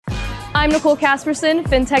I'm Nicole Casperson,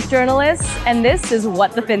 Fintech journalist, and this is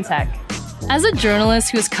What the Fintech. As a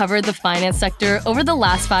journalist who has covered the finance sector over the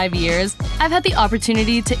last 5 years, I've had the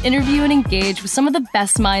opportunity to interview and engage with some of the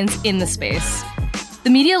best minds in the space.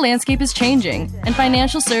 The media landscape is changing, and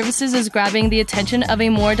financial services is grabbing the attention of a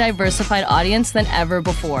more diversified audience than ever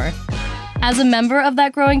before. As a member of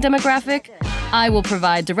that growing demographic, I will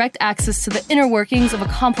provide direct access to the inner workings of a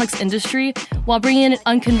complex industry while bringing an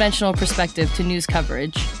unconventional perspective to news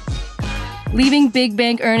coverage. Leaving big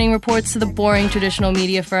bank earning reports to the boring traditional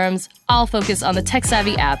media firms, I'll focus on the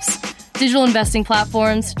tech-savvy apps, digital investing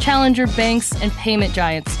platforms, challenger banks, and payment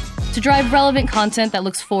giants to drive relevant content that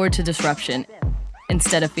looks forward to disruption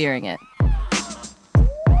instead of fearing it.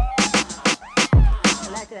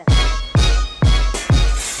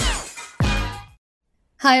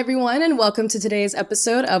 Hi, everyone, and welcome to today's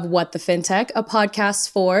episode of What the Fintech, a podcast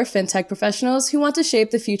for fintech professionals who want to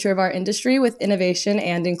shape the future of our industry with innovation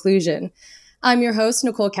and inclusion. I'm your host,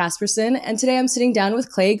 Nicole Casperson, and today I'm sitting down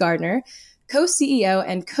with Clay Gardner, co-CEO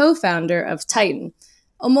and co-founder of Titan,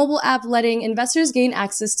 a mobile app letting investors gain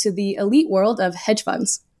access to the elite world of hedge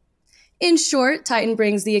funds. In short, Titan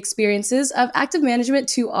brings the experiences of active management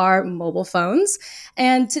to our mobile phones.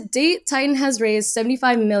 And to date, Titan has raised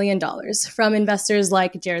 $75 million from investors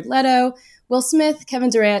like Jared Leto, Will Smith,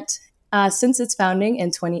 Kevin Durant, since its founding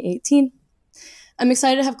in 2018. I'm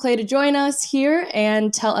excited to have Clay to join us here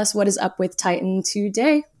and tell us what is up with Titan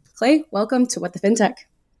today. Clay, welcome to What the Fintech.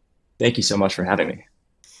 Thank you so much for having me.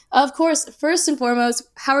 Of course, first and foremost,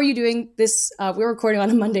 how are you doing this? We're recording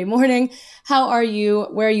on a Monday morning. How are you?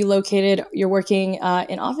 Where are you located? You're working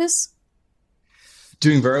in office?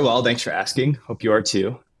 Doing very well. Thanks for asking. Hope you are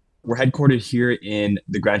too. We're headquartered here in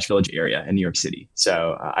the Greenwich Village area in New York City.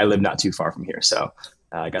 So I live not too far from here. So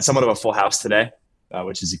I got somewhat of a full house today,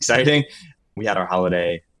 which is exciting. We had our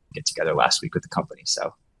holiday get together last week with the company.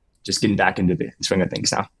 So just getting back into the swing of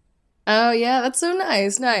things now. Oh, yeah, that's so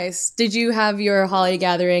nice. Nice. Did you have your holiday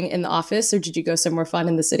gathering in the office or did you go somewhere fun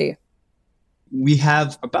in the city? We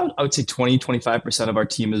have about, I would say 20-25% of our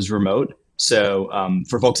team is remote. So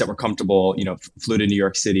for folks that were comfortable, flew to New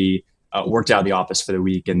York City, worked out of the office for the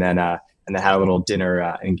week, and then had a little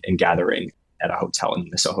dinner and gathering at a hotel in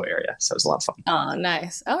the Soho area. So it was a lot of fun. Oh,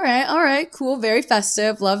 nice. All right. Cool. Very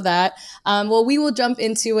festive. Love that. Well, we will jump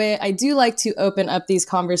into it. I do like to open up these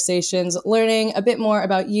conversations, learning a bit more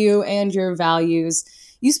about you and your values.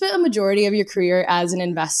 You spent a majority of your career as an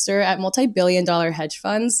investor at multi-billion-dollar hedge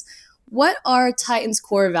funds. What are Titan's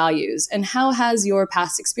core values, and how has your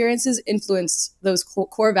past experiences influenced those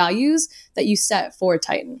core values that you set for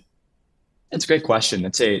Titan? That's a great question.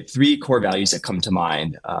 I'd say three core values that come to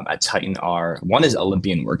mind at Titan are, one is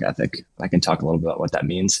Olympian work ethic. I can talk a little bit about what that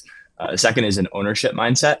means. The second is an ownership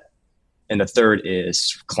mindset. And the third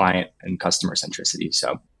is client and customer centricity.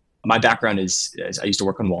 So my background is I used to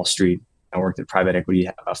work on Wall Street. I worked at private equity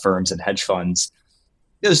firms and hedge funds.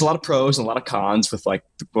 There's a lot of pros and a lot of cons with like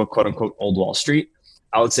the quote unquote old Wall Street.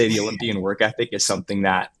 I would say the Olympian work ethic is something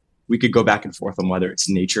that we could go back and forth on whether it's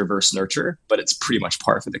nature versus nurture, but it's pretty much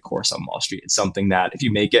par for the course on Wall Street. It's something that if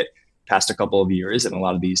you make it past a couple of years in a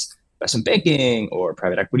lot of these investment banking or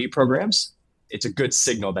private equity programs, it's a good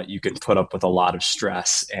signal that you can put up with a lot of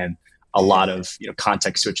stress and a lot of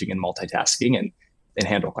context switching and multitasking and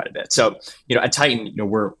handle quite a bit. So, at Titan,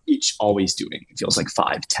 we're each always doing, it feels like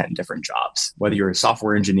 5-10 different jobs, whether you're a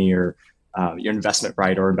software engineer, you're an investment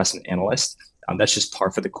writer or investment analyst. That's just par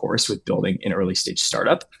for the course with building an early stage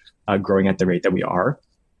startup. Growing at the rate that we are.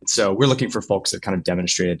 So we're looking for folks that kind of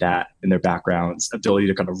demonstrated that in their backgrounds, ability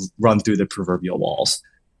to kind of run through the proverbial walls.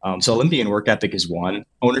 So Olympian work ethic is one.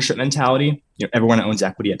 Ownership mentality, everyone owns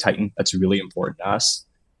equity at Titan. That's really important to us.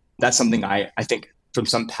 That's something I think from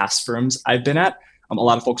some past firms I've been at, a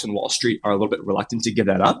lot of folks on Wall Street are a little bit reluctant to give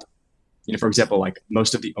that up. For example, like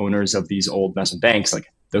most of the owners of these old investment banks, like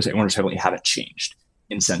those owners really haven't changed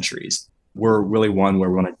in centuries. We're really one where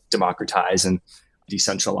we want to democratize and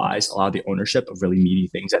decentralize a lot of the ownership of really meaty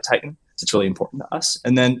things at Titan. So it's really important to us.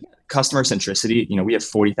 And then customer centricity, we have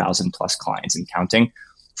 40,000 plus clients and counting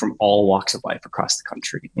from all walks of life across the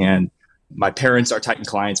country. And my parents are Titan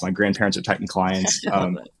clients. My grandparents are Titan clients.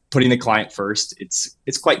 Putting the client first,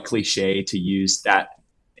 it's quite cliche to use that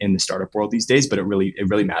in the startup world these days, but it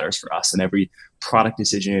really matters for us. And every product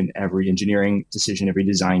decision, every engineering decision, every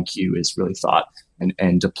design queue is really thought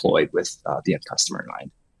and deployed with the end customer in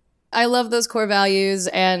mind. I love those core values,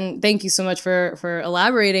 and thank you so much for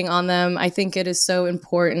elaborating on them. I think it is so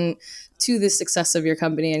important to the success of your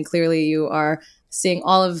company, and clearly you are seeing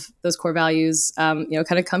all of those core values, kind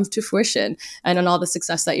of come to fruition, and on all the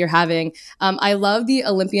success that you're having. I love the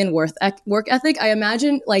Olympian work ethic. I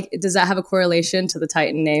imagine, does that have a correlation to the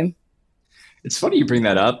Titan name? It's funny you bring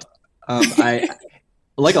that up. I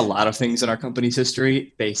like a lot of things in our company's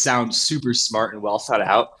history. They sound super smart and well thought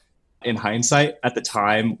out. In hindsight, at the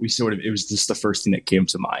time, it was just the first thing that came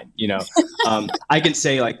to mind. I can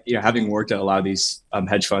say like, having worked at a lot of these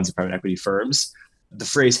hedge funds and private equity firms, the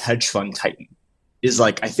phrase hedge fund titan is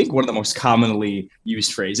like, I think one of the most commonly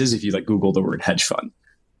used phrases. If you like Google the word hedge fund,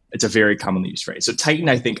 it's a very commonly used phrase. So titan,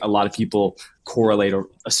 I think a lot of people correlate or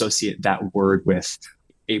associate that word with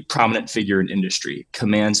a prominent figure in industry,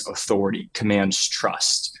 commands authority, commands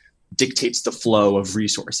trust, dictates the flow of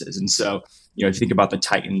resources. And so, if you think about the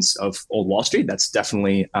titans of old Wall Street, that's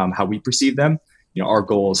definitely how we perceive them. Our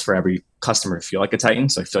goal is for every customer to feel like a titan.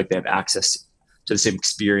 So I feel like they have access to the same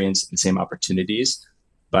experience and the same opportunities.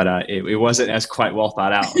 But it wasn't as quite well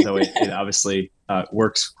thought out, though it obviously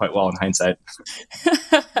works quite well in hindsight.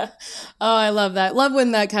 Oh, I love that. Love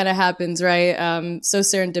when that kind of happens, right? So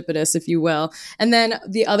serendipitous, if you will. And then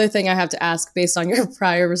the other thing I have to ask, based on your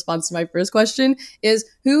prior response to my first question, is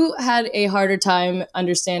who had a harder time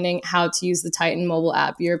understanding how to use the Titan mobile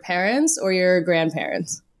app, your parents or your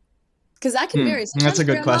grandparents? Because that can vary. Sometimes that's a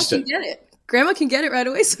good question. Grandma can get it right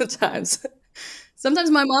away sometimes.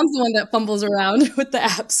 Sometimes my mom's the one that fumbles around with the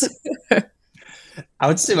apps. I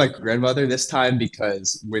would say my grandmother this time,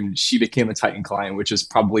 because when she became a Titan client, which was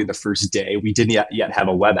probably the first day, we didn't yet have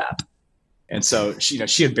a web app. And so she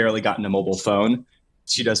had barely gotten a mobile phone.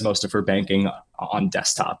 She does most of her banking on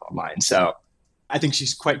desktop online. So I think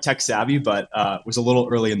she's quite tech savvy, but was a little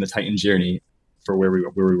early in the Titan journey for where we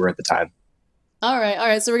were at the time. All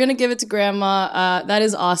right. So we're going to give it to Grandma. That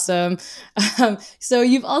is awesome. So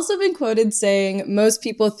you've also been quoted saying most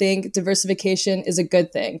people think diversification is a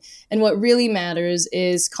good thing, and what really matters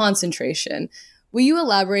is concentration. Will you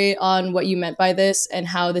elaborate on what you meant by this and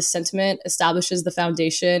how this sentiment establishes the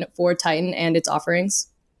foundation for Titan and its offerings?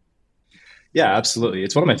 Yeah, absolutely.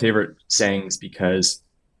 It's one of my favorite sayings because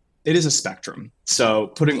it is a spectrum. So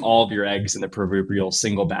putting all of your eggs in the proverbial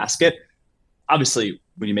single basket, obviously,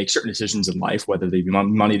 when you make certain decisions in life, whether they be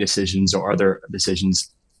money decisions or other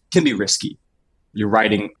decisions, can be risky. You're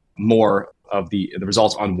riding more of the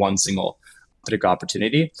results on one single particular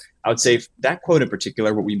opportunity. I would say that quote in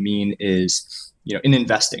particular, what we mean is, in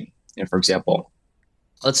investing, for example,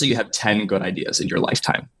 let's say you have 10 good ideas in your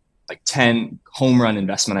lifetime, like 10 home run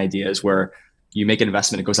investment ideas where you make an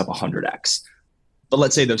investment, it goes up 100x. But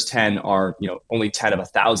let's say those 10 are, only 10 of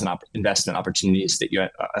 1,000 investment opportunities that you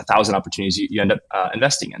 1,000 opportunities you end up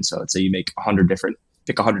investing in. So let's say you pick 100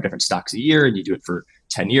 different stocks a year and you do it for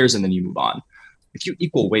 10 years and then you move on. If you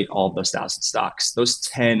equal weight all of those 1,000 stocks, those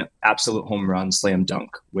 10 absolute home run slam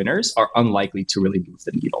dunk winners are unlikely to really move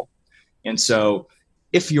the needle. And so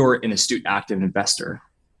if you're an astute active investor,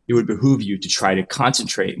 it would behoove you to try to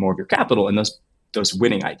concentrate more of your capital in those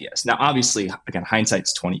winning ideas. Now, obviously, again,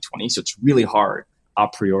 hindsight's 2020, so it's really hard a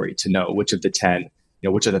priori to know which of the 10,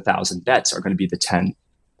 which of the 1,000 bets are going to be the 10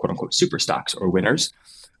 quote unquote super stocks or winners.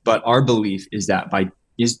 But our belief is that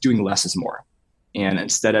is doing less is more. And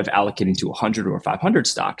instead of allocating to 100 or 500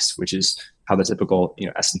 stocks, which is how the typical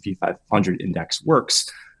S&P 500 index works,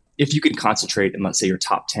 if you can concentrate in, let's say, your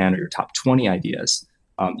top 10 or your top 20 ideas,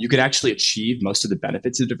 you can actually achieve most of the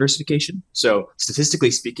benefits of diversification. So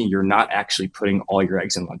statistically speaking, you're not actually putting all your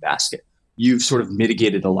eggs in one basket. You've sort of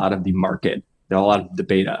mitigated a lot of the market, a lot of the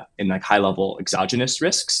beta and like high level exogenous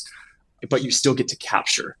risks, but you still get to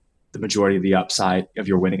capture the majority of the upside of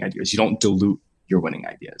your winning ideas. You don't dilute your winning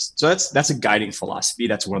ideas. So that's a guiding philosophy.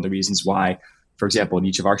 That's one of the reasons why, for example, in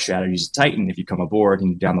each of our strategies at Titan, if you come aboard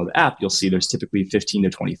and you download the app, you'll see there's typically 15 to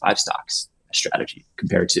 25 stocks a strategy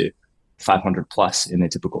compared to 500 plus in a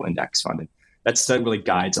typical index fund. And that really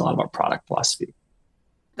guides a lot of our product philosophy.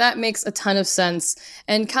 That makes a ton of sense.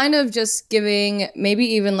 And kind of just giving maybe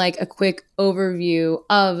even like a quick overview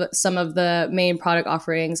of some of the main product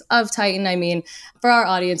offerings of Titan. I mean, for our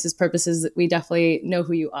audience's purposes, we definitely know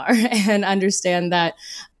who you are and understand that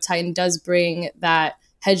Titan does bring that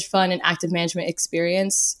hedge fund and active management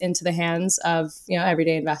experience into the hands of,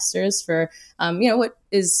 everyday investors for, what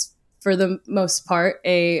is for the most part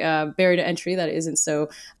a barrier to entry that isn't so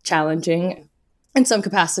challenging in some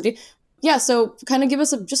capacity. Yeah, so kind of give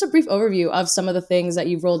us just a brief overview of some of the things that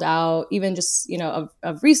you've rolled out, even just, of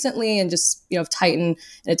recently and just, of Titan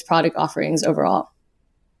and its product offerings overall.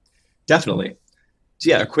 Definitely.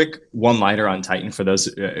 So yeah, a quick one-liner on Titan for those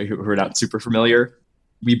who are not super familiar.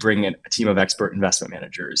 We bring in a team of expert investment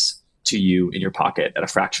managers to you in your pocket at a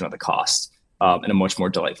fraction of the cost and a much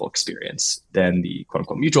more delightful experience than the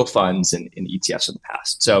quote-unquote mutual funds and ETFs of the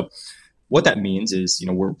past. So what that means is,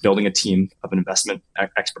 we're building a team of investment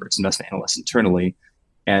experts, investment analysts internally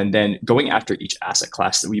and then going after each asset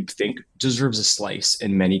class that we think deserves a slice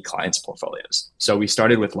in many clients' portfolios. So we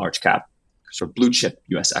started with large cap, sort of blue chip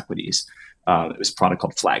US equities. It was a product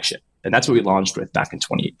called Flagship. And that's what we launched with back in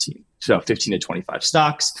 2018. So 15 to 25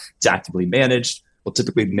 stocks. It's actively managed. We'll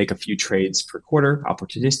typically make a few trades per quarter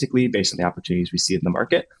opportunistically based on the opportunities we see in the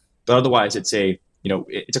market. But otherwise, it's a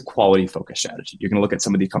quality focused strategy. You're going to look at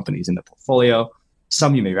some of the companies in the portfolio.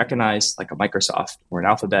 Some you may recognize, like a Microsoft or an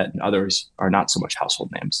Alphabet, and others are not so much household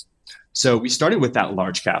names. So we started with that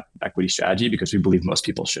large cap equity strategy because we believe most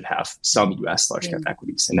people should have some US large cap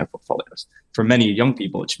equities in their portfolios. For many young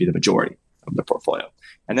people, it should be the majority of the portfolio.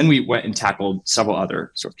 And then we went and tackled several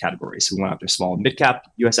other sort of categories. So we went after small and mid cap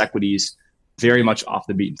US equities, very much off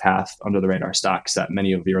the beaten path, under the radar stocks that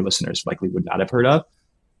many of your listeners likely would not have heard of.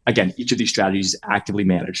 Again, each of these strategies is actively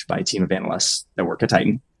managed by a team of analysts that work at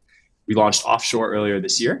Titan. We launched offshore earlier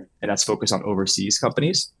this year, and that's focused on overseas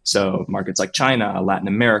companies. So markets like China, Latin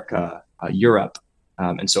America, Europe,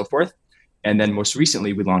 and so forth. And then most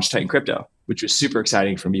recently, we launched Titan Crypto, which was super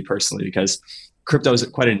exciting for me personally because crypto is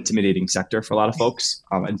quite an intimidating sector for a lot of folks,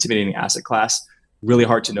 intimidating asset class, really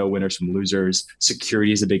hard to know winners from losers.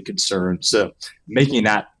 Security is a big concern. So making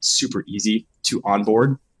that super easy to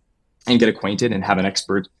onboard and get acquainted and have an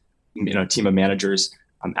expert, team of managers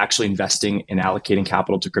actually investing and allocating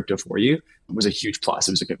capital to crypto for you was a huge plus.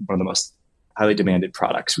 It was one of the most highly demanded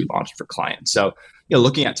products we launched for clients. So,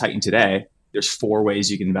 looking at Titan today, there's 4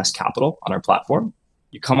 ways you can invest capital on our platform.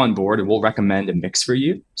 You come on board and we'll recommend a mix for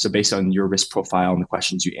you. So based on your risk profile and the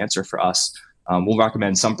questions you answer for us, we'll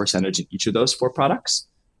recommend some percentage in each of those 4 products.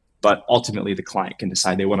 But ultimately, the client can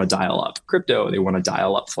decide they want to dial up crypto, they want to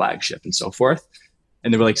dial up Flagship, and so forth.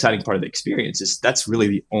 And the really exciting part of the experience is that's really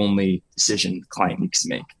the only decision the client needs to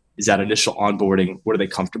make, is that initial onboarding. What are they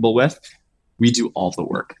comfortable with? We do all the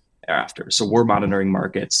work thereafter. So we're monitoring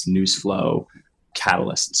markets, news flow,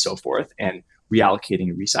 catalysts, and so forth, and reallocating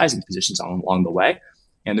and resizing positions along the way.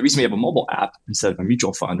 And the reason we have a mobile app instead of a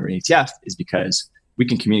mutual fund or an ETF is because we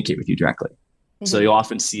can communicate with you directly. Mm-hmm. So you'll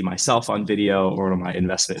often see myself on video or one of my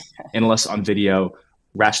investment analysts on video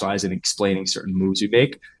rationalizing and explaining certain moves we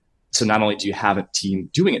make. So not only do you have a team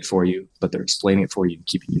doing it for you, but they're explaining it for you and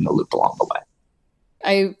keeping you in the loop along the way.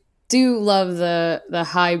 I do love the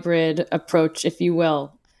hybrid approach, if you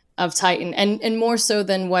will, of Titan, and more so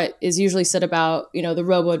than what is usually said about, the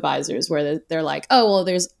robo-advisors, where they're like, oh, well,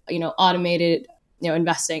 there's, automated,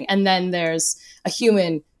 investing, and then there's a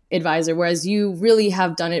human advisor, whereas you really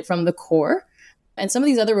have done it from the core. And some of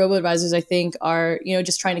these other robo-advisors, I think, are,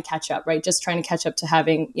 just trying to catch up, right? Just trying to catch up to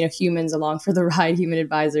having, humans along for the ride, human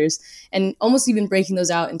advisors, and almost even breaking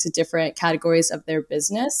those out into different categories of their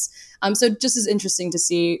business. So just as interesting to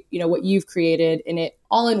see, what you've created in it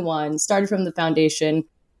all in one, started from the foundation,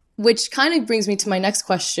 which kind of brings me to my next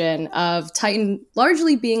question of Titan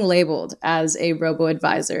largely being labeled as a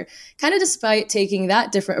robo-advisor, kind of despite taking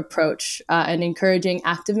that different approach and encouraging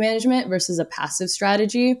active management versus a passive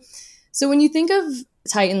strategy. So when you think of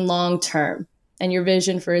Titan long-term and your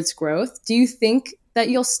vision for its growth, do you think that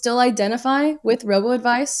you'll still identify with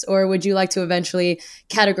robo-advice, or would you like to eventually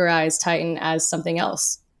categorize Titan as something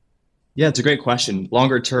else? Yeah, it's a great question.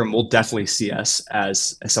 Longer term, we'll definitely see us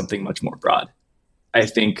as something much more broad. I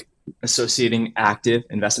think associating active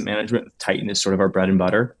investment management with Titan is sort of our bread and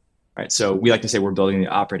butter, right? So we like to say we're building the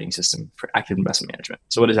operating system for active investment management.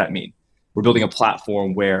 So what does that mean? We're building a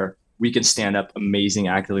platform where we can stand up amazing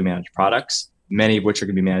actively managed products, many of which are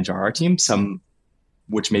going to be managed by our team, some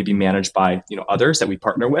which may be managed by others that we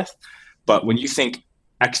partner with. But when you think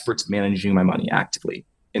experts managing my money actively,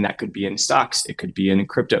 and that could be in stocks, it could be in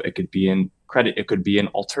crypto, it could be in credit, it could be in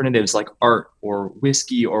alternatives like art or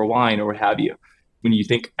whiskey or wine or what have you. When you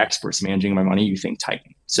think experts managing my money, you think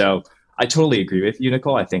Titan. So I totally agree with you,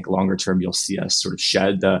 Nicole. I think longer term, you'll see us sort of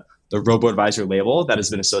shed the robo-advisor label that has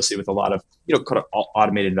been associated with a lot of kind of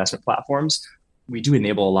automated investment platforms. We do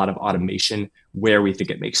enable a lot of automation where we think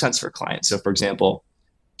it makes sense for clients. So for example,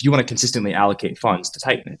 if you want to consistently allocate funds to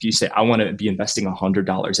Titan, if you say, I want to be investing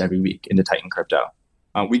 $100 every week into Titan crypto,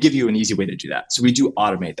 we give you an easy way to do that. So we do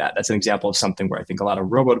automate that. That's an example of something where I think a lot of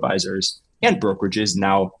robo-advisors and brokerages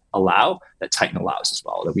now allow, that Titan allows as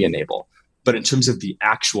well, that we enable. But in terms of the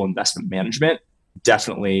actual investment management,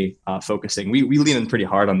 definitely focusing. We lean in pretty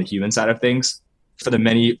hard on the human side of things. For the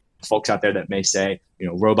many folks out there that may say,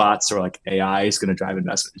 robots or like AI is going to drive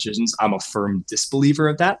investment decisions, I'm a firm disbeliever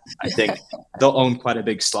of that. I think they'll own quite a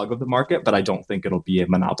big slug of the market, but I don't think it'll be a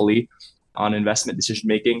monopoly on investment decision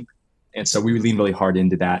making. And so we lean really hard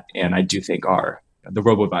into that. And I do think the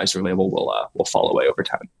robo-advisor label will fall away over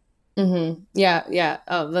time. Mm-hmm. Yeah.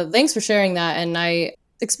 Oh, thanks for sharing that. And I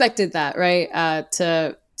expected that, right?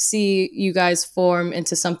 To see you guys form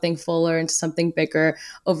into something fuller, into something bigger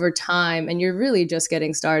over time. And you're really just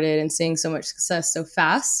getting started and seeing so much success so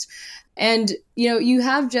fast. And, you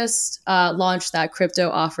have just launched that crypto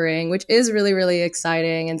offering, which is really, really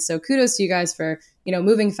exciting. And so kudos to you guys for,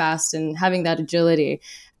 moving fast and having that agility.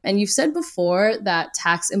 And you've said before that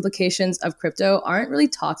tax implications of crypto aren't really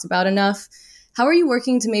talked about enough. How are you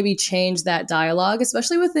working to maybe change that dialogue,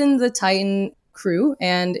 especially within the Titan crew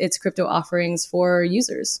and its crypto offerings for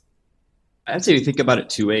users? I'd say we think about it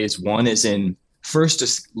two ways. One is in first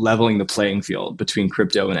just leveling the playing field between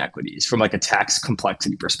crypto and equities from like a tax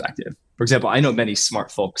complexity perspective. For example, I know many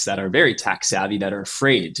smart folks that are very tax savvy that are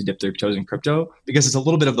afraid to dip their toes in crypto because it's a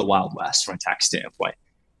little bit of the Wild West from a tax standpoint.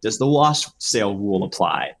 Does the lost sale rule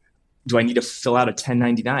apply? Do I need to fill out a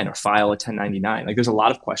 1099 or file a 1099? Like there's a lot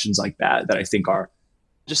of questions like that I think are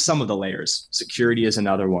just some of the layers. Security is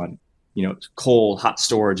another one. Cold, hot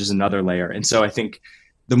storage is another layer. And so I think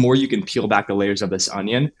the more you can peel back the layers of this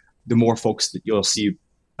onion, the more folks that you'll see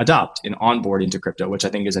adopt and onboard into crypto, which I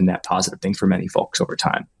think is a net positive thing for many folks over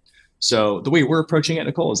time. So the way we're approaching it,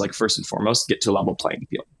 Nicole, is like first and foremost, get to a level playing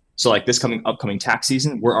field. So like this upcoming tax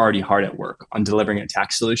season, we're already hard at work on delivering a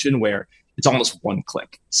tax solution where it's almost one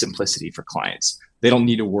click simplicity for clients. They don't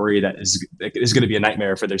need to worry that it's going to be a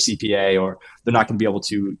nightmare for their CPA, or they're not going to be able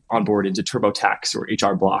to onboard into TurboTax or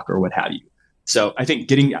HR Block or what have you. So I think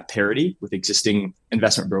getting at parity with existing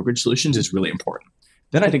investment brokerage solutions is really important.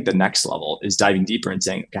 Then I think the next level is diving deeper and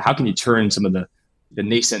saying, okay, how can you turn some of the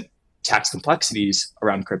nascent tax complexities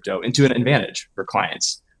around crypto into an advantage for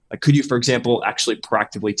clients? Like, could you, for example, actually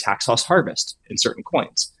proactively tax loss harvest in certain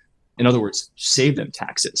coins? In other words, save them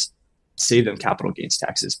taxes, save them capital gains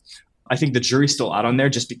taxes. I think the jury's still out on there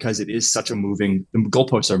just because it is the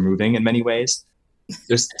goalposts are moving in many ways.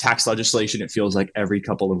 There's tax legislation, it feels like every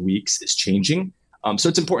couple of weeks is changing. So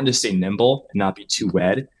it's important to stay nimble and not be too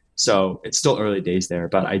wed. So it's still early days there,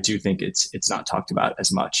 but I do think it's not talked about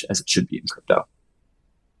as much as it should be in crypto.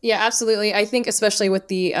 Yeah, absolutely. I think especially with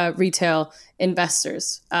the retail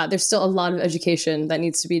investors, there's still a lot of education that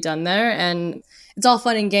needs to be done there. And it's all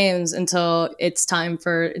fun and games until it's time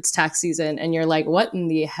for its tax season. And you're like, what in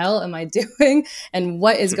the hell am I doing? And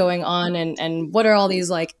what is going on? And what are all these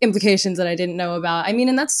like implications that I didn't know about? I mean,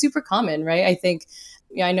 and that's super common, right? I think,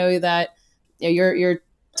 I know that your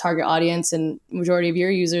target audience and majority of your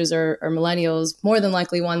users are millennials, more than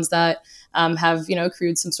likely ones that have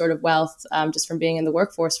accrued some sort of wealth just from being in the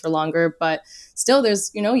workforce for longer. But still,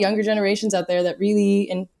 there's younger generations out there that really,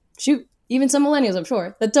 and shoot, even some millennials, I'm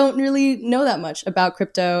sure, that don't really know that much about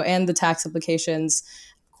crypto and the tax implications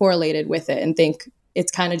correlated with it, and think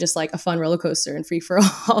it's kind of just like a fun roller coaster and free for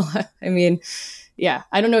all. I mean, yeah,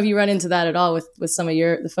 I don't know if you run into that at all with some of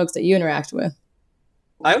the folks that you interact with.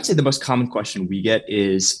 I would say the most common question we get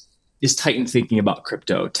is Titan thinking about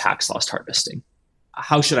crypto tax loss harvesting?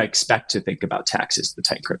 How should I expect to think about taxes with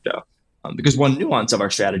Titan crypto? Because one nuance of our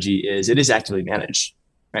strategy is it is actively managed,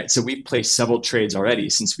 right? So we've placed several trades already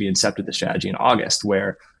since we incepted the strategy in August,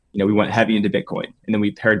 where we went heavy into Bitcoin, and then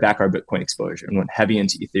we pared back our Bitcoin exposure and went heavy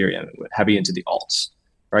into Ethereum and went heavy into the alts,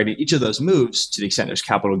 right? And each of those moves, to the extent there's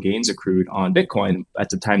capital gains accrued on Bitcoin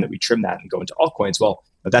at the time that we trim that and go into altcoins, well,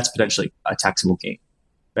 that's potentially a taxable gain.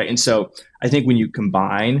 Right. And so I think when you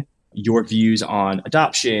combine your views on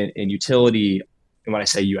adoption and utility, and when I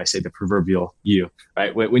say you, I say the proverbial you,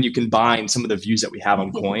 right? When you combine some of the views that we have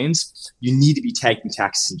on coins, you need to be taking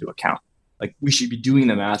taxes into account. Like we should be doing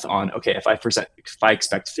the math on, okay, if I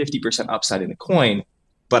expect 50% upside in the coin,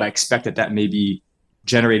 but I expect that may be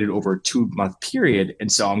generated over a 2-month period. And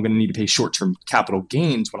so I'm going to need to pay short-term capital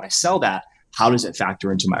gains when I sell that. How does it factor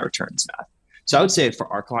into my returns math? So I would say for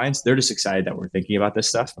our clients, they're just excited that we're thinking about this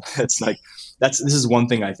stuff. It's like, this is one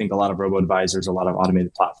thing I think a lot of robo-advisors, a lot of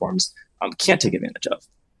automated platforms can't take advantage of,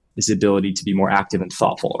 is the ability to be more active and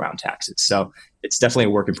thoughtful around taxes. So it's definitely a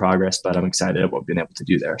work in progress, but I'm excited at what we've been able to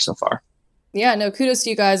do there so far. Yeah, no, kudos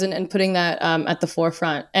to you guys and putting that at the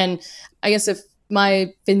forefront. And I guess if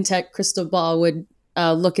my fintech crystal ball would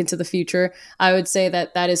look into the future, I would say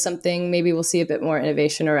that is something maybe we'll see a bit more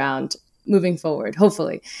innovation around moving forward,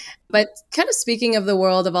 hopefully. But kind of speaking of the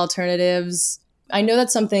world of alternatives, I know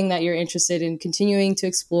that's something that you're interested in continuing to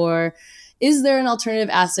explore. Is there an alternative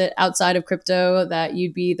asset outside of crypto that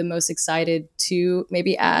you'd be the most excited to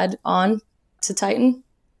maybe add on to Titan?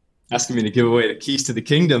 Asking me to give away the keys to the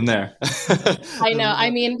kingdom there. I know. I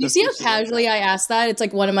mean, you see how casually I asked that? It's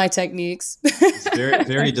like one of my techniques. It's very,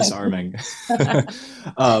 very disarming.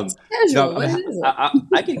 Casual.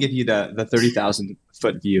 I can give you the 30,000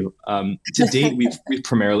 foot view. To date, we've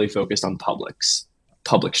primarily focused on public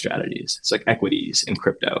strategies. It's like equities and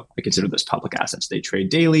crypto. I consider those public assets. They trade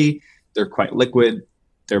daily. They're quite liquid.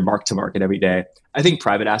 they're marked to market every day. I think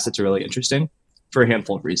private assets are really interesting for a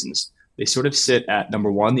handful of reasons. They sort of sit at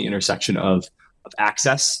number one, the intersection of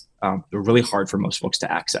access. They're really hard for most folks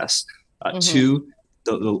to access. Two,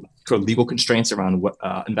 the sort of legal constraints around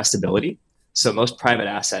investability. So most private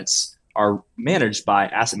assets are managed by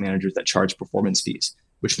asset managers that charge performance fees,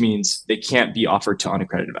 which means they can't be offered to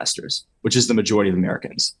unaccredited investors, which is the majority of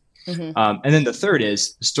Americans. And then the third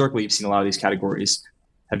is, historically, you've seen a lot of these categories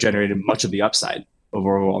have generated much of the upside of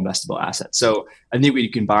overall investable assets. So I think we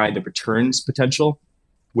combine the returns potential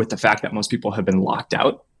with the fact that most people have been locked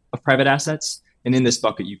out of private assets. And in this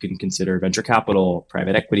bucket, you can consider venture capital,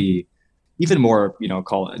 private equity, even more,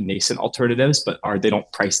 call it nascent alternatives, but they don't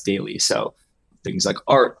price daily. So things like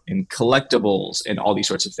art and collectibles and all these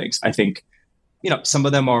sorts of things. I think, some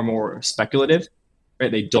of them are more speculative,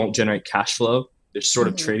 right? They don't generate cash flow. They're sort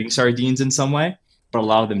of trading sardines in some way, but a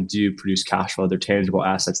lot of them do produce cash flow. They're tangible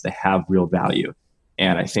assets. They have real value.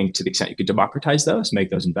 And I think to the extent you could democratize those, make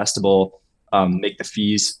those investable, make the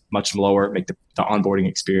fees much lower, make the onboarding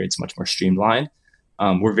experience much more streamlined,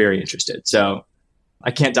 we're very interested. So I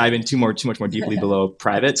can't dive in too much more deeply below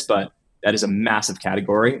privates, but that is a massive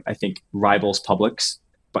category. I think rivals publics,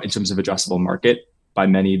 but in terms of addressable market, by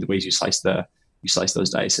many the ways you slice those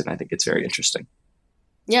dice, and I think it's very interesting.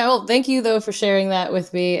 Yeah, well, thank you though for sharing that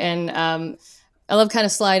with me, and I love kind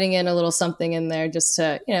of sliding in a little something in there just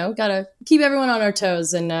to gotta keep everyone on our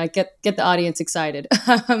toes and get the audience excited.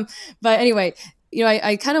 But anyway,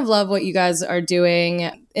 I kind of love what you guys are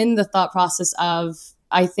doing in the thought process of,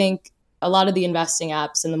 I think, a lot of the investing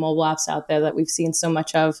apps and the mobile apps out there that we've seen so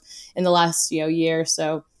much of in the last year or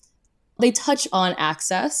so, they touch on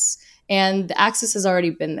access, and the access has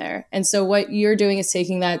already been there. And so what you're doing is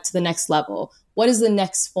taking that to the next level. What is the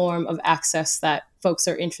next form of access that folks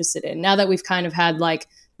are interested in now that we've kind of had like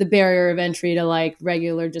the barrier of entry to like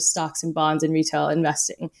regular just stocks and bonds and retail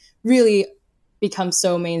investing really become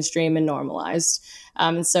so mainstream and normalized?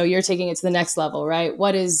 And so you're taking it to the next level, right?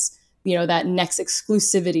 What is that next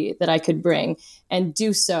exclusivity that I could bring and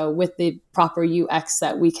do so with the proper UX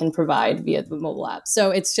that we can provide via the mobile app? So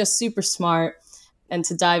it's just super smart. And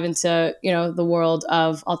to dive into, the world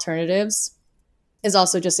of alternatives is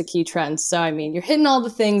also just a key trend. So, I mean, you're hitting all the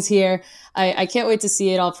things here. I can't wait to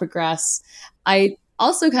see it all progress. I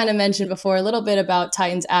also kind of mentioned before a little bit about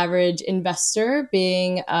Titan's average investor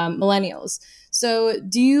being millennials. So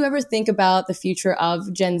do you ever think about the future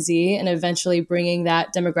of Gen Z and eventually bringing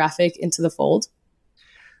that demographic into the fold?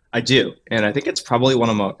 I do. And I think it's probably one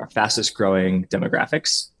of our fastest growing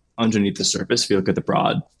demographics underneath the surface. If you look at the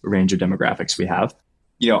broad range of demographics we have,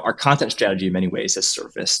 our content strategy in many ways has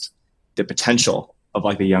surfaced the potential of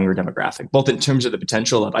like the younger demographic, both in terms of the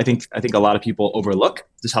potential of, I think a lot of people overlook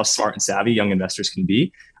just how smart and savvy young investors can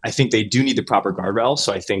be. I think they do need the proper guardrails.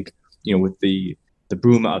 So I think, with the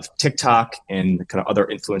boom of TikTok and kind of other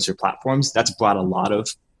influencer platforms, that's brought a lot of,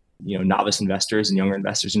 novice investors and younger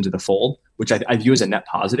investors into the fold, which I view as a net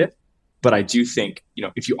positive. But I do think,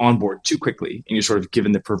 if you onboard too quickly and you're sort of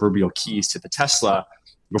given the proverbial keys to the Tesla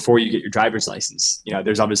before you get your driver's license,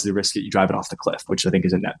 there's obviously the risk that you drive it off the cliff, which I think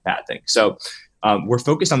is a net bad thing. So we're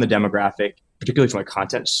focused on the demographic, particularly from a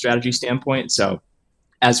content strategy standpoint. So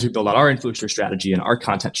as we build out our influencer strategy and our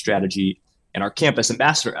content strategy and our campus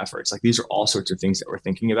ambassador efforts, like these are all sorts of things that we're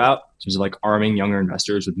thinking about in terms of like arming younger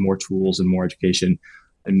investors with more tools and more education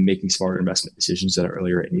and making smarter investment decisions at an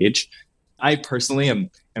earlier age. I personally am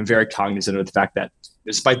very cognizant of the fact that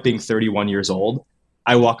despite being 31 years old,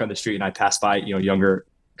 I walk on the street and I pass by, younger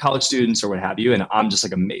college students or what have you, and I'm just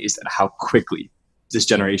like amazed at how quickly this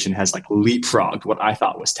generation has like leapfrogged what I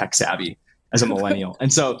thought was tech savvy as a millennial.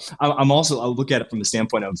 And so I'll look at it from the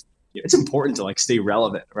standpoint of it's important to like stay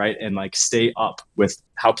relevant, right? And like stay up with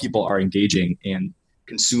how people are engaging and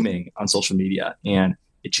consuming on social media. And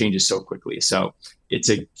it changes so quickly. So it's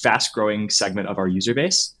a fast growing segment of our user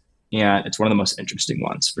base. And it's one of the most interesting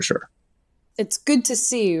ones for sure. It's good to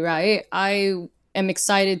see, right? I am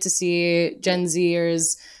excited to see Gen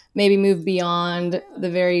Zers maybe move beyond the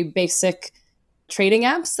very basic trading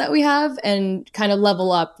apps that we have and kind of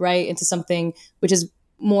level up, right, into something which is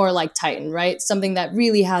more like Titan, right? Something that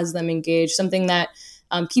really has them engaged, something that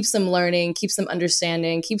keeps them learning, keeps them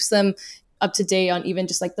understanding, keeps them up to date on even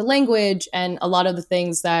just like the language and a lot of the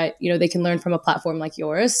things that, they can learn from a platform like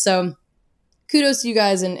yours. So kudos to you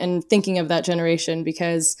guys and thinking of that generation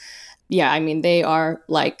because, yeah, I mean, they are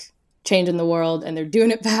like changing the world and they're doing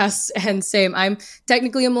it fast. And same, I'm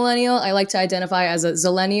technically a millennial. I like to identify as a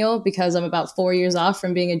zillennial because I'm about 4 years off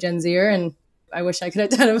from being a Gen Zer. And I wish I could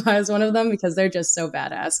identify as one of them because they're just so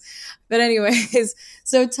badass. But anyways,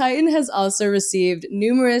 so Titan has also received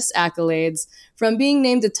numerous accolades, from being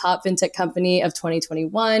named a top fintech company of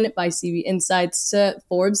 2021 by CB Insights to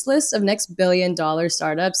Forbes list of next billion-dollar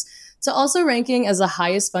startups, to also ranking as the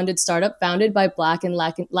highest funded startup founded by Black and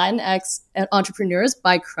Latinx entrepreneurs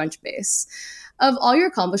by Crunchbase. Of all your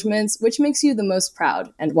accomplishments, which makes you the most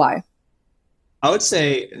proud and why? I would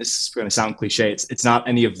say, this is going to sound cliche, it's not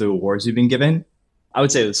any of the awards we've been given. I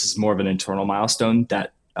would say this is more of an internal milestone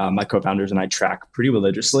that my co-founders and I track pretty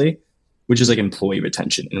religiously, which is like employee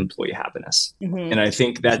retention and employee happiness. And I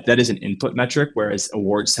think that that is an input metric, whereas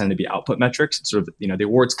awards tend to be output metrics. It's sort of, the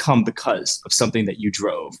awards come because of something that you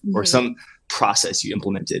drove or some process you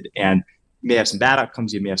implemented. And you may have some bad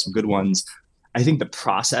outcomes, you may have some good ones. I think the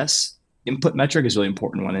process input metric is a really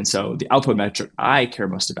important one. And so the output metric I care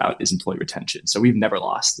most about is employee retention. So we've never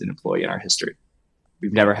lost an employee in our history.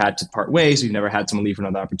 We've never had to part ways. We've never had someone leave for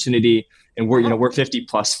another opportunity. And we're 50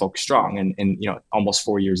 plus folks strong and almost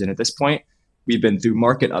 4 years in at this point. We've been through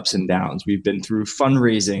market ups and downs. We've been through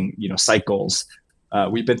fundraising, cycles.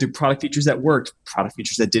 We've been through product features that worked, product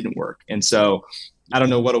features that didn't work. And so I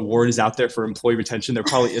don't know what award is out there for employee retention. There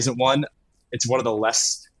probably isn't one. It's one of the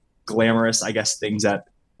less glamorous, I guess, things that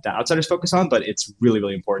outsiders focus on, but it's really,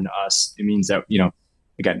 really important to us. It means that,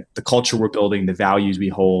 again, the culture we're building, the values we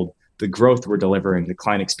hold, the growth we're delivering, the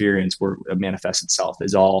client experience where it manifests itself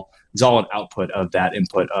is all an output of that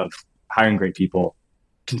input of hiring great people,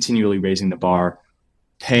 continually raising the bar,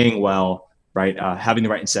 paying well, right? Having the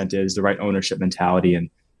right incentives, the right ownership mentality. And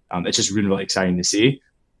it's just really, really exciting to see.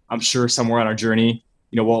 I'm sure somewhere on our journey,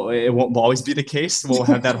 it won't always be the case. We'll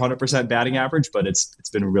have that 100% batting average, but it's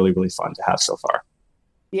been really, really fun to have so far.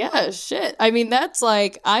 Yeah, shit. I mean, that's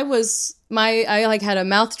like, I had a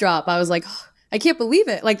mouth drop. I was like, oh, I can't believe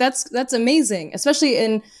it. Like, that's amazing, especially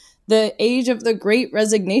in the age of the Great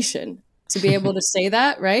Resignation, to be able to say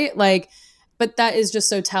that, right? Like, but that is just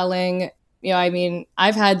so telling. I mean,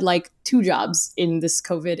 I've had like 2 jobs in this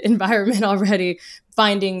COVID environment already,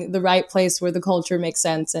 finding the right place where the culture makes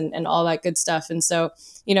sense and all that good stuff. And so,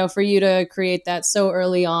 for you to create that so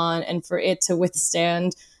early on and for it to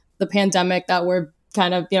withstand the pandemic that we're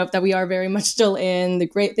kind of, that we are very much still in, the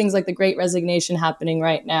great things like the Great Resignation happening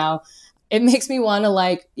right now, it makes me want to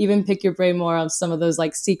like even pick your brain more of some of those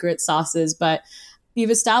like secret sauces. But you've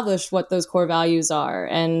established what those core values are.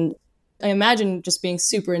 And I imagine just being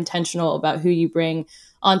super intentional about who you bring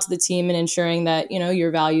onto the team and ensuring that,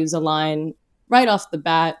 your values align right off the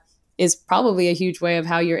bat is probably a huge way of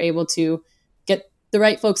how you're able to get the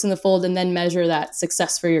right folks in the fold and then measure that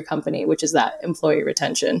success for your company, which is that employee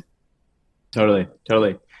retention. Totally.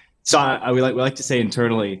 So we like to say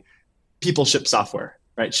internally, people ship software,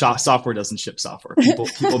 right? Software doesn't ship software.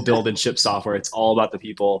 People build and ship software. It's all about the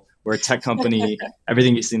people. We're a tech company.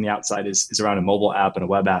 Everything you see on the outside is around a mobile app and a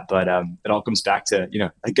web app, but it all comes back to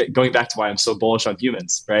going back to why I'm so bullish on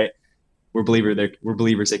humans, right? We're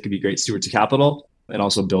believers they could be great stewards of capital and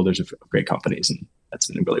also builders of great companies, and that's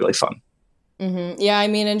been really, really fun. Mm-hmm. Yeah, I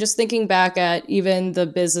mean, and just thinking back at even the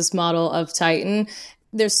business model of Titan,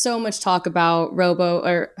 there's so much talk about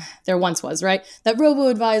there once was, right? That robo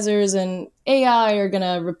advisors and AI are going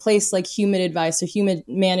to replace like human advice or human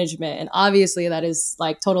management. And obviously that is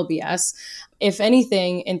like total BS. If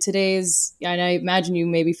anything, in today's, and I imagine you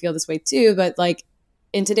maybe feel this way too, but like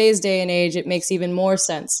in today's day and age, it makes even more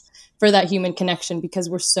sense for that human connection because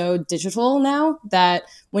we're so digital now that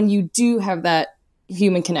when you do have that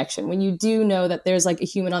human connection, when you do know that there's like a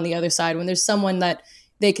human on the other side, when there's someone that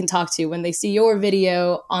they can talk to, when they see your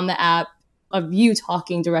video on the app of you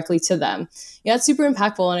talking directly to them. Yeah, it's super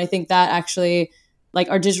impactful. And I think that actually, like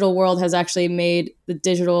our digital world has actually made the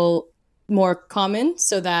digital more common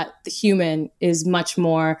so that the human is much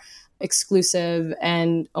more exclusive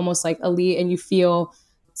and almost like elite, and you feel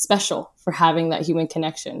special for having that human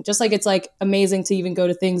connection. Just like it's like amazing to even go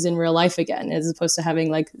to things in real life again, as opposed to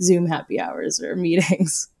having like Zoom happy hours or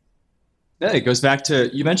meetings. Yeah, it goes back to,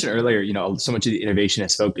 you mentioned earlier, so much of the innovation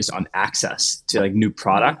is focused on access to like new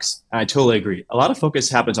products. And I totally agree. A lot of focus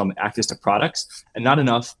happens on the access to products and not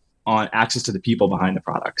enough on access to the people behind the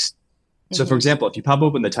products. Mm-hmm. So for example, if you pop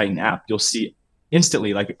open the Titan app, you'll see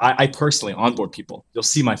instantly, like I personally onboard people. You'll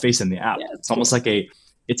see my face in the app. Yeah, it's almost like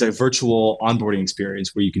it's a virtual onboarding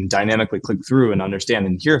experience where you can dynamically click through and understand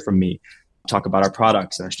and hear from me, talk about our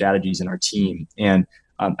products and our strategies and our team. And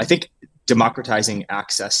I think democratizing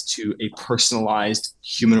access to a personalized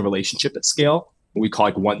human relationship at scale, what we call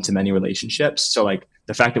like one-to-many relationships. So like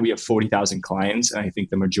the fact that we have 40,000 clients, and I think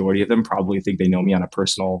the majority of them probably think they know me on a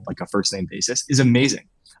personal, like a first name basis, is amazing.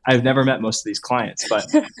 I've never met most of these clients, but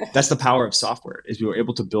that's the power of software, is we were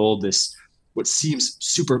able to build this what seems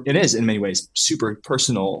super, it is in many ways, super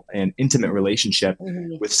personal and intimate relationship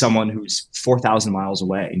with someone who's 4,000 miles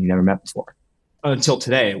away and you never met before. Until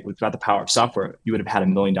today, without the power of software, you would have had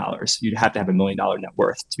 $1 million. You'd have to have $1 million net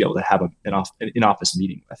worth to be able to have an in-office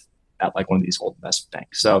meeting with at like one of these old investment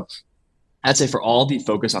banks. So I'd say for all the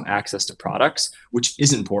focus on access to products, which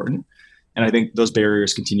is important, and I think those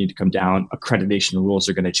barriers continue to come down, accreditation rules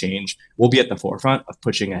are going to change. We'll be at the forefront of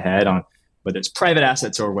pushing ahead on whether it's private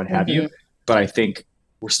assets or what have you. But I think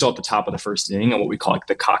we're still at the top of the first inning on what we call like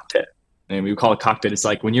the cockpit. And we call it cockpit. It's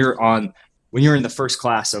like when you're in the first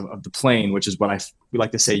class of the plane, which is what we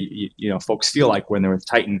like to say, folks feel like when they're with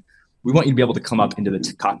Titan. We want you to be able to come up into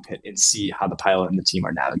the cockpit and see how the pilot and the team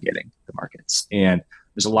are navigating the markets. And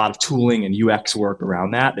there's a lot of tooling and UX work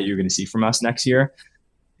around that you're going to see from us next year.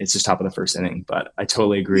 It's just top of the first inning, but I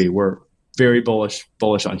totally agree. We're very bullish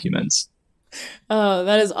on humans. Oh,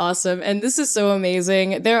 that is awesome. And this is so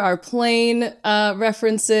amazing. There are plane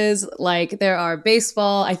references, like there are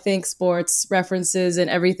baseball, I think sports references and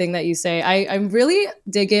everything that you say. I'm really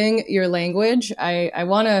digging your language. I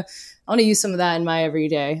want to use some of that in my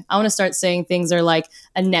everyday. I want to start saying things are like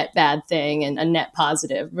a net bad thing and a net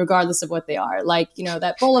positive, regardless of what they are. Like,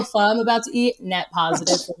 that bowl of pho I'm about to eat, net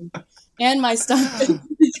positive. And my stomach,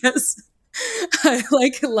 because I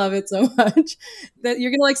love it so much that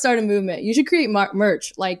you're gonna start a movement. You should create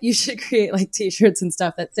merch. You should create t-shirts and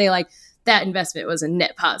stuff that say that investment was a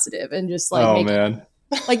net positive, and just man,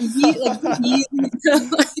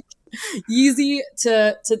 Yeezy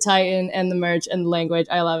to Titan and the merch and the language.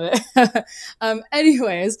 I love it.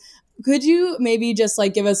 Anyways, could you maybe just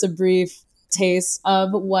give us a brief taste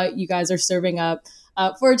of what you guys are serving up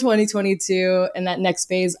for 2022 and that next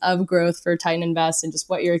phase of growth for Titan Invest, and just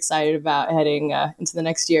what you're excited about heading into the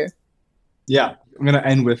next year? Yeah, I'm going to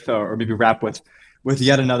end with, or maybe wrap with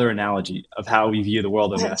yet another analogy of how we view the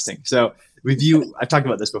world of investing. So I've talked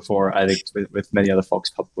about this before, I think, with many other folks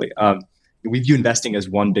publicly. We view investing as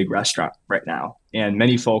one big restaurant right now. And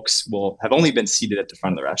many folks will have only been seated at the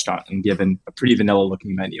front of the restaurant and given a pretty vanilla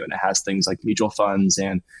looking menu. And it has things like mutual funds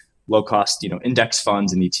and low cost, index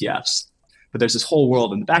funds and ETFs. But there's this whole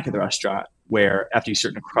world in the back of the restaurant where after you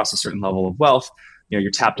cross a certain level of wealth,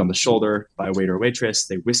 you're tapped on the shoulder by a waiter or waitress.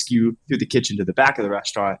 They whisk you through the kitchen to the back of the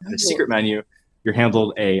restaurant and a secret menu. You're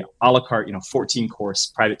handled a la carte,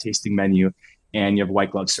 14-course private tasting menu, and you have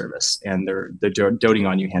white glove service. And they're doting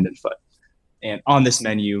on you hand and foot. And on this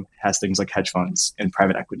menu has things like hedge funds and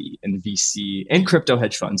private equity and VC and crypto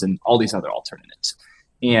hedge funds and all these other alternatives.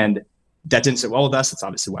 And that didn't sit well with us. That's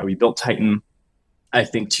obviously why we built Titan. I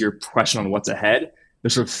think to your question on what's ahead,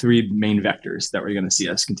 there's sort of three main vectors that we're going to see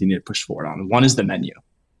us continue to push forward on. One is the menu.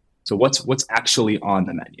 So what's actually on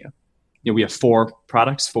the menu? We have 4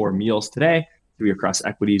 products, 4 meals today, 3 across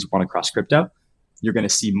equities, 1 across crypto. You're going to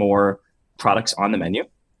see more products on the menu.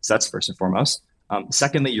 So that's first and foremost.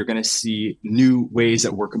 Secondly, you're going to see new ways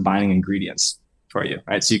that we're combining ingredients for you,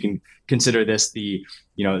 right? So you can consider this the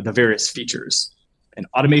various features and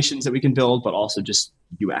automations that we can build, but also just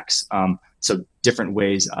UX. So different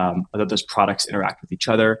ways that those products interact with each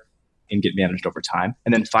other and get managed over time.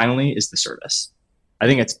 And then finally is the service. I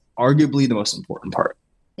think it's arguably the most important part.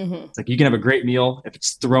 Mm-hmm. It's you can have a great meal if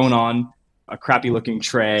it's thrown on a crappy looking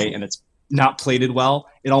tray and it's not plated well,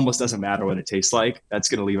 it almost doesn't matter what it tastes like. That's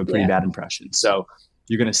going to leave a pretty bad impression. So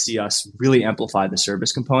you're going to see us really amplify the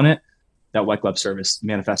service component. That white glove service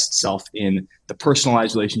manifests itself in the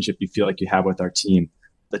personalized relationship you feel like you have with our team,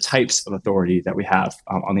 the types of authority that we have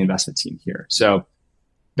on the investment team here. So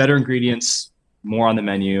better ingredients, more on the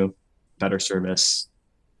menu, better service.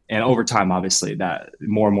 And over time, obviously, that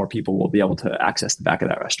more and more people will be able to access the back of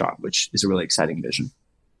that restaurant, which is a really exciting vision.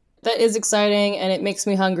 That is exciting, and it makes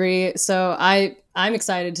me hungry. So I'm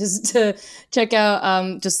excited to check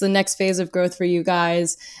out just the next phase of growth for you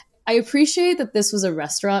guys. I appreciate that this was a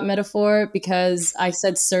restaurant metaphor because I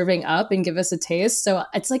said serving up and give us a taste. So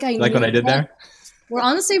it's what I did there? We're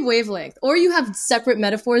on the same wavelength. Or you have separate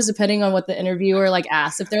metaphors depending on what the interviewer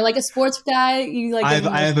asks. If they're a sports guy, you I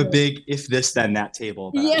have a big if this then that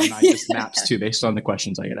table that I just maps to based on the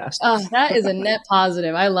questions I get asked. Oh, that is a net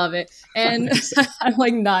positive. I love it. And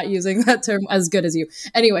I'm not using that term as good as you.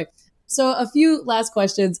 Anyway, so a few last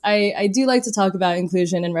questions. I do like to talk about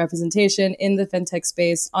inclusion and representation in the fintech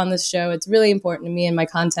space on this show. It's really important to me and my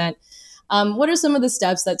content. What are some of the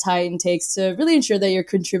steps that Titan takes to really ensure that you're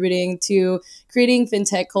contributing to creating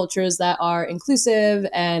fintech cultures that are inclusive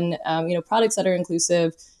and products that are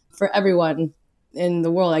inclusive for everyone in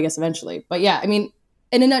the world, I guess, eventually. But yeah, in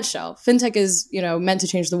a nutshell, fintech is meant to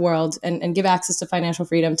change the world and give access to financial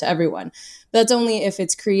freedom to everyone. But that's only if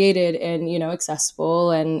it's created in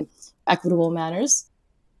accessible and equitable manners.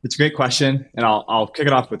 It's a great question. And I'll kick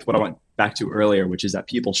it off with what I went back to earlier, which is that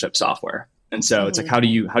people ship software. And so it's like, how do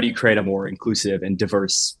you create a more inclusive and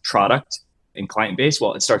diverse product and client base?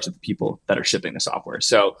 Well, it starts with the people that are shipping the software.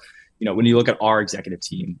 So, when you look at our executive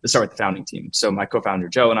team, let's start with the founding team. So my co-founder,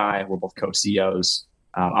 Joe, and I, we're both co-CEOs.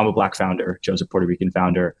 I'm a Black founder. Joe's a Puerto Rican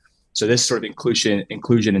founder. So this sort of inclusion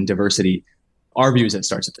and diversity, our view is that it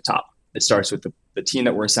starts at the top. It starts with the team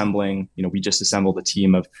that we're assembling. We just assembled a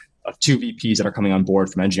team of two VPs that are coming on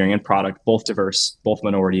board from engineering and product, both diverse, both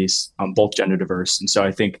minorities, both gender diverse. And so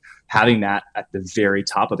I think having that at the very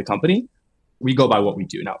top of the company, we go by what we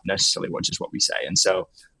do, not necessarily just what we say. And so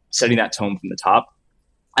setting that tone from the top,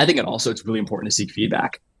 I think it's really important to seek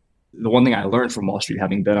feedback. The one thing I learned from Wall Street,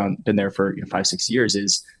 having been there for 5-6 years,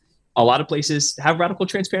 is a lot of places have radical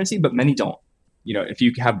transparency, but many don't. If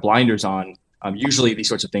you have blinders on, usually these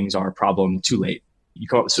sorts of things are a problem too late. You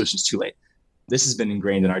come up with solutions too late. This has been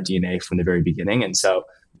ingrained in our DNA from the very beginning. And so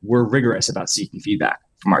we're rigorous about seeking feedback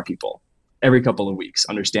from our people every couple of weeks,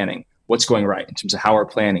 understanding what's going right in terms of how we're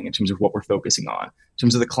planning, in terms of what we're focusing on, in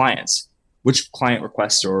terms of the clients, which client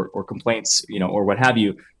requests or complaints, or what have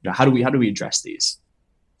you, how do we address these?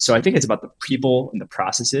 So I think it's about the people and the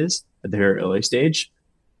processes at the very early stage.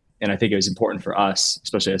 And I think it was important for us,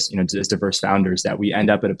 especially as diverse founders, that we end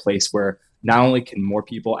up at a place where not only can more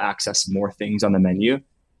people access more things on the menu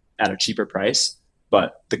at a cheaper price,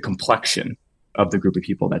 but the complexion of the group of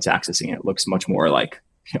people that's accessing it looks much more like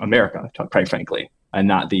America, quite frankly, and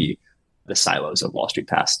not the silos of Wall Street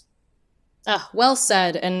past. Well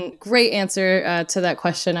said, and great answer to that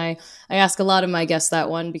question. I ask a lot of my guests that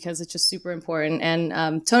one because it's just super important.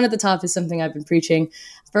 And tone at the top is something I've been preaching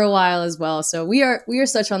for a while as well. So we are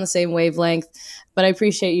such on the same wavelength. But I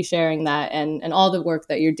appreciate you sharing that and all the work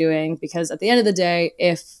that you're doing, because at the end of the day,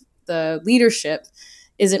 if the leadership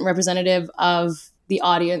isn't representative of the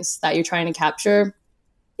audience that you're trying to capture,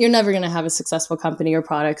 you're never going to have a successful company or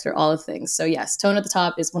product or all of things. So yes, tone at the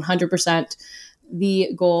top is 100% the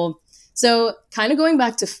goal. So kind of going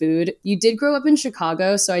back to food, you did grow up in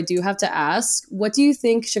Chicago. So I do have to ask, what do you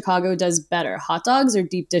think Chicago does better, hot dogs or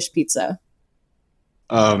deep dish pizza?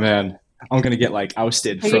 Oh man, I'm going to get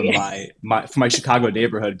ousted from my Chicago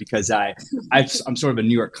neighborhood because I'm sort of a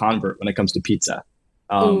New York convert when it comes to pizza.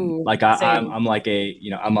 I'm like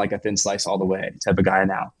a thin slice all the way type of guy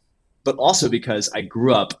now, but also because I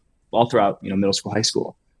grew up all throughout, middle school, high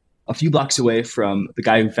school, a few blocks away from the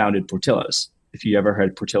guy who founded Portillo's. If you ever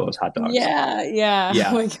heard Portillo's hot dogs. Yeah.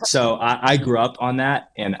 Oh so I grew up on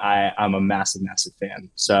that, and I'm a massive fan.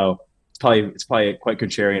 So it's probably quite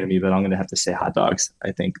contrarian to me, but I'm going to have to say hot dogs.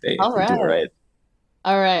 I think they do it right.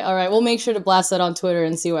 All right. We'll make sure to blast that on Twitter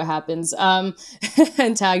and see what happens. And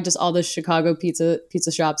tag just all the Chicago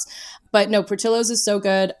pizza shops. But no, Portillo's is so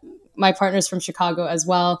good. My partner's from Chicago as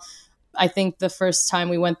well. I think the first time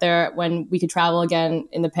we went there when we could travel again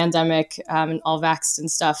in the pandemic and all vaxxed and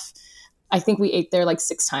stuff, I think we ate there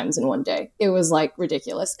 6 times in one day. It was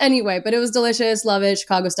ridiculous. Anyway, but it was delicious. Love it.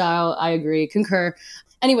 Chicago style. I agree. Concur.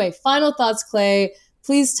 Anyway, final thoughts, Clay.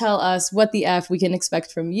 Please tell us what the F we can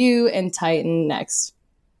expect from you and Titan next.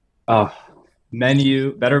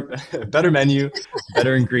 Menu, better menu,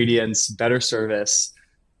 better ingredients, better service.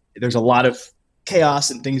 There's a lot of chaos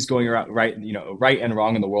and things going around, right and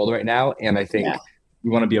wrong in the world right now. And I think we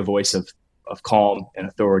want to be a voice of calm and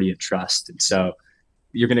authority and trust. And so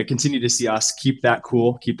you're going to continue to see us keep that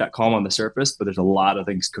cool, keep that calm on the surface, but there's a lot of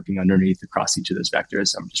things cooking underneath across each of those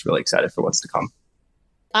vectors. I'm just really excited for what's to come.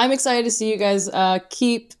 I'm excited to see you guys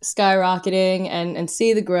keep skyrocketing and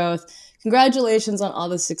see the growth. Congratulations on all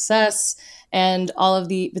the success and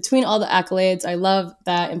between all the accolades. I love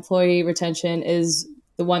that employee retention is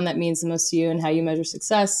the one that means the most to you and how you measure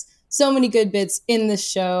success. So many good bits in this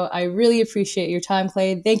show. I really appreciate your time,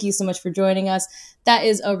 Clay. Thank you so much for joining us. That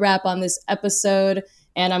is a wrap on this episode.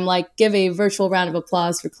 And I'm give a virtual round of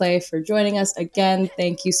applause for Clay for joining us again.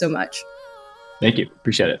 Thank you so much. Thank you.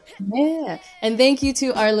 Appreciate it. Yeah. And thank you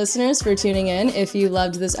to our listeners for tuning in. If you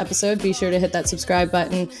loved this episode, be sure to hit that subscribe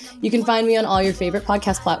button. You can find me on all your favorite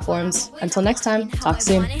podcast platforms. Until next time, talk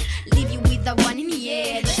soon. Leave you with the one in the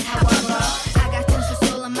air. That's how I roll. I got tons of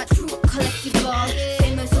soul on my true collective ball.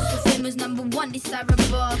 Famous, number one, desirable.